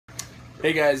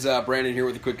Hey guys, Brandon here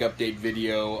with a quick update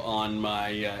video on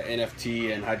my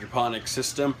NFT and hydroponic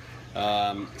system.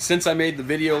 Since I made the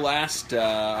video last,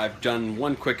 I've done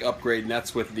one quick upgrade, and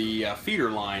that's with the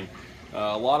feeder line.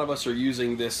 A lot of us are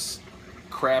using this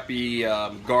crappy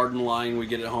garden line we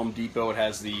get at Home Depot. It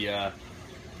has the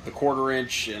 1/4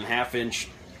 inch and 1/2 inch,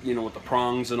 you know, with the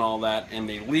prongs and all that, and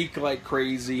they leak like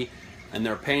crazy, and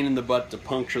they're a pain in the butt to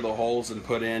puncture the holes and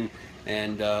put in.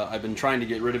 And I've been trying to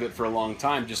get rid of it for a long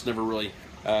time, just never really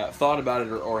thought about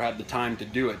it or had the time to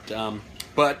do it.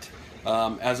 But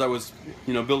as I was,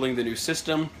 building the new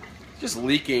system, just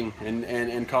leaking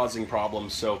and causing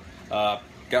problems. So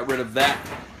got rid of that,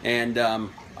 and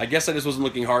I guess I just wasn't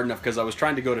looking hard enough, because I was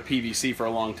trying to go to PVC for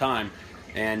a long time,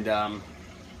 and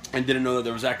didn't know that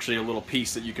there was actually a little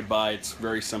piece that you could buy. It's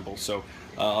very simple. So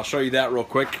I'll show you that real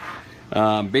quick.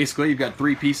 Basically, you've got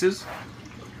 3 pieces.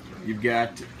 You've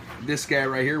got this guy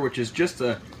right here, which is just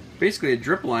basically a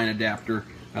drip line adapter.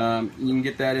 You can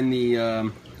get that in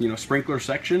the sprinkler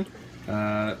section.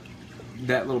 That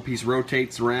little piece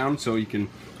rotates around, so you can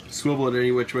swivel it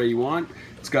any which way you want.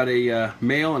 It's got a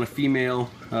male and a female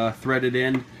threaded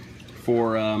end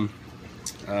for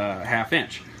 1/2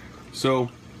 inch.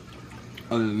 So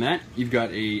other than that, you've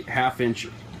got a 1/2 inch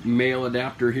male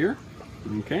adapter here.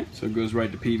 Okay, so it goes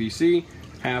right to PVC.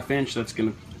 1/2 inch, that's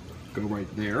going to go right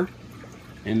there.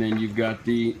 And then you've got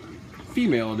the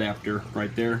female adapter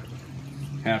right there,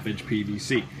 1/2 inch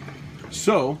PVC.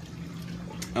 So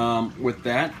with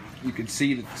that, you can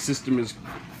see that the system is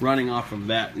running off of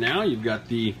that now. You've got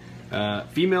the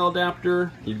female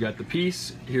adapter, you've got the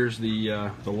piece. Here's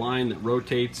the line that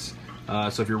rotates.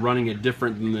 So if you're running it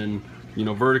different than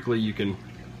vertically, you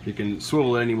can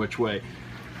swivel it any which way.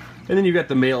 And then you've got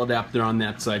the male adapter on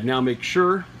that side. Now make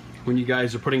sure when you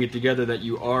guys are putting it together that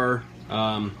you are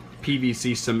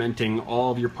PVC cementing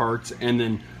all of your parts, and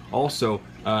then also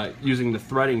using the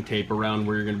threading tape around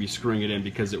where you're going to be screwing it in,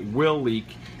 because it will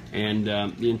leak. And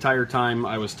the entire time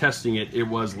I was testing it, it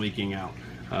was leaking out,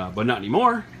 but not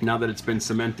anymore now that it's been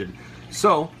cemented.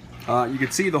 So you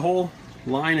can see the whole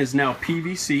line is now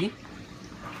PVC,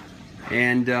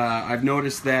 and I've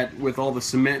noticed that with all the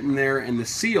cement in there and the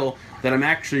seal, that I'm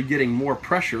actually getting more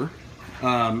pressure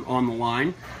on the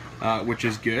line, which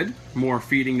is good. More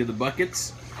feeding to the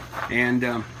buckets. And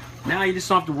now you just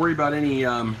don't have to worry about any,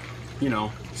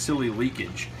 silly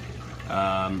leakage.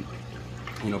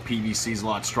 PVC is a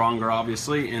lot stronger,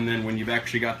 obviously, and then when you've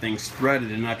actually got things threaded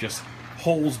and not just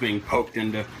holes being poked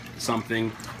into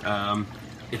something,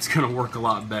 it's going to work a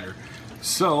lot better.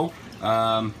 So,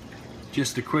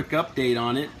 just a quick update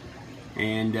on it,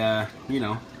 and kind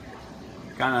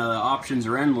of the options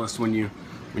are endless when you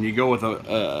go with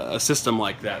a system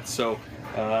like that. So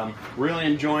really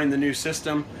enjoying the new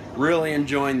system, really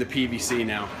enjoying the PVC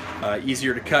now.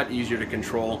 Easier to cut, easier to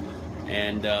control,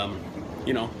 and a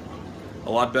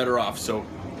lot better off. So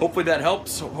hopefully that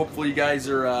helps. Hopefully you guys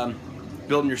are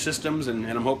building your systems, and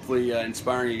I'm hopefully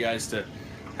inspiring you guys to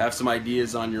have some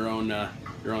ideas on your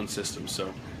own system.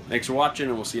 So thanks for watching,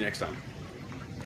 and we'll see you next time.